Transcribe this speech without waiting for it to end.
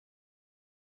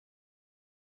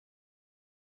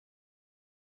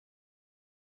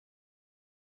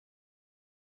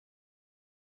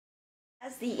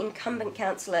As the incumbent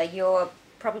councillor, you're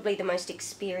probably the most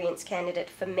experienced candidate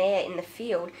for mayor in the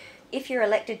field. If you're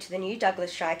elected to the new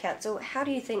Douglas Shire Council, how do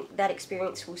you think that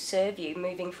experience will serve you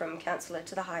moving from councillor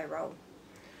to the higher role?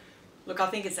 Look,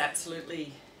 I think it's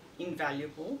absolutely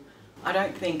invaluable. I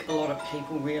don't think a lot of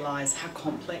people realise how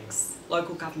complex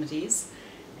local government is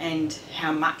and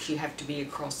how much you have to be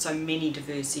across so many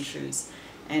diverse issues.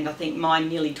 And I think my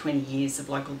nearly 20 years of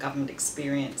local government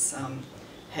experience,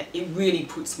 it really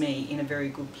puts me in a very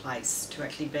good place to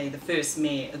actually be the first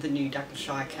mayor of the new Douglas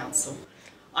Shire Council.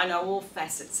 I know all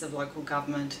facets of local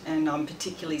government, and I'm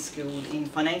particularly skilled in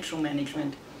financial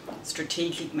management,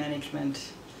 strategic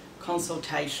management,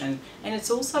 consultation, and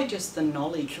it's also just the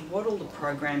knowledge of what all the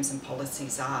programs and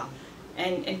policies are.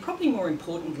 And probably more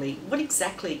importantly, what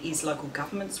exactly is local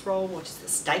government's role, what is the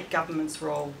state government's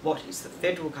role, what is the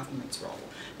federal government's role?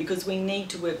 Because we need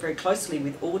to work very closely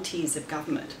with all tiers of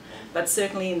government, but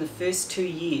certainly in the first 2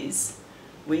 years,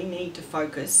 we need to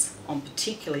focus on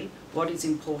particularly what is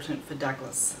important for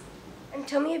Douglas. And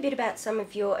tell me a bit about some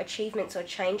of your achievements or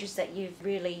changes that you've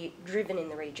really driven in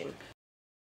the region.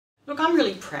 Look, I'm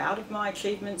really proud of my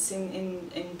achievements in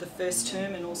the first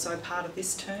term and also part of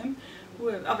this term.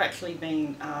 I've actually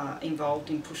been involved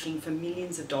in pushing for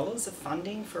millions of dollars of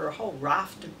funding for a whole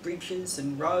raft of bridges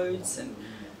and roads and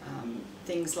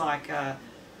things like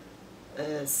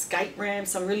skate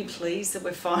ramps. I'm really pleased that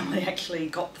we've finally actually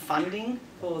got the funding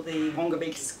for the Wonga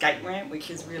Beach skate ramp, which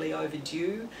is really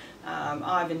overdue.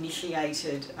 I've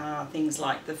initiated things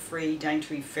like the free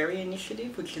Daintree Ferry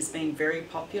initiative, which has been very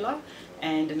popular,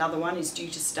 and another one is due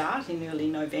to start in early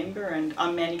November, and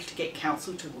I managed to get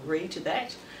council to agree to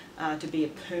that to be a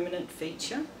permanent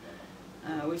feature.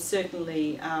 We've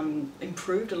certainly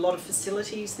improved a lot of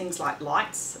facilities, things like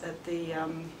lights at the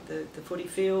footy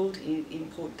field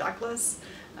in Port Douglas,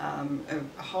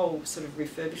 a whole sort of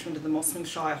refurbishment of the Mossman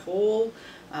Shire Hall,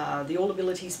 the All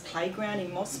Abilities Playground in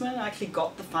Mossman. I actually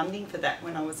got the funding for that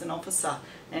when I was an officer,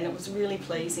 and it was really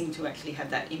pleasing to actually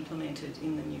have that implemented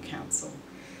in the new council.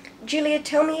 Julia,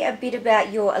 tell me a bit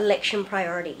about your election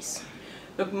priorities.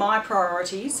 Look, my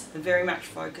priorities are very much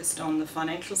focused on the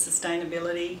financial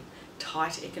sustainability,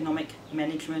 tight economic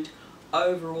management,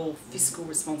 overall fiscal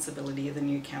responsibility of the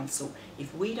new council.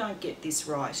 If we don't get this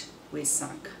right, we're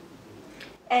sunk.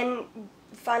 And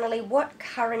finally, what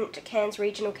current Cairns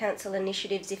Regional Council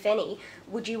initiatives, if any,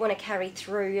 would you want to carry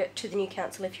through to the new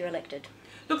council if you're elected?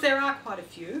 Look, there are quite a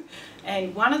few,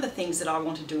 and one of the things that I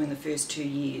want to do in the first 2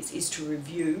 years is to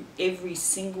review every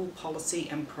single policy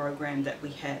and program that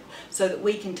we have so that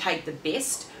we can take the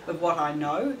best of what I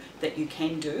know that you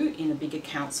can do in a bigger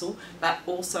council, but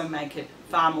also make it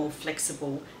far more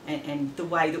flexible and the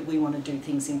way that we want to do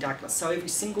things in Douglas. So every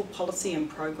single policy and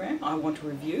program I want to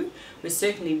review. We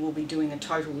certainly will be doing a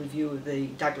total review of the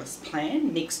Douglas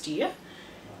plan next year.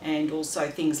 And also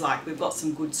things like we've got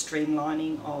some good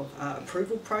streamlining of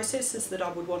approval processes that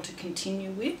I would want to continue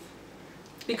with,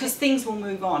 because things will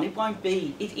move on. It won't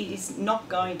be, it is not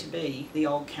going to be the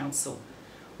old council.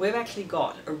 We've actually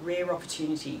got a rare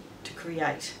opportunity to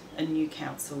create a new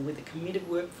council with a committed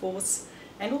workforce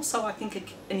and also I think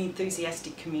an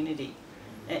enthusiastic community.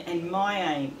 And my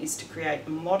aim is to create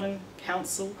a modern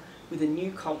council with a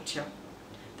new culture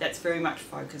that's very much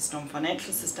focused on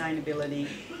financial sustainability,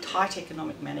 tight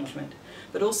economic management,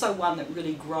 but also one that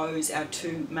really grows our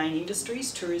two main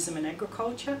industries, tourism and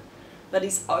agriculture, but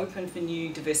is open for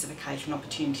new diversification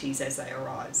opportunities as they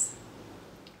arise.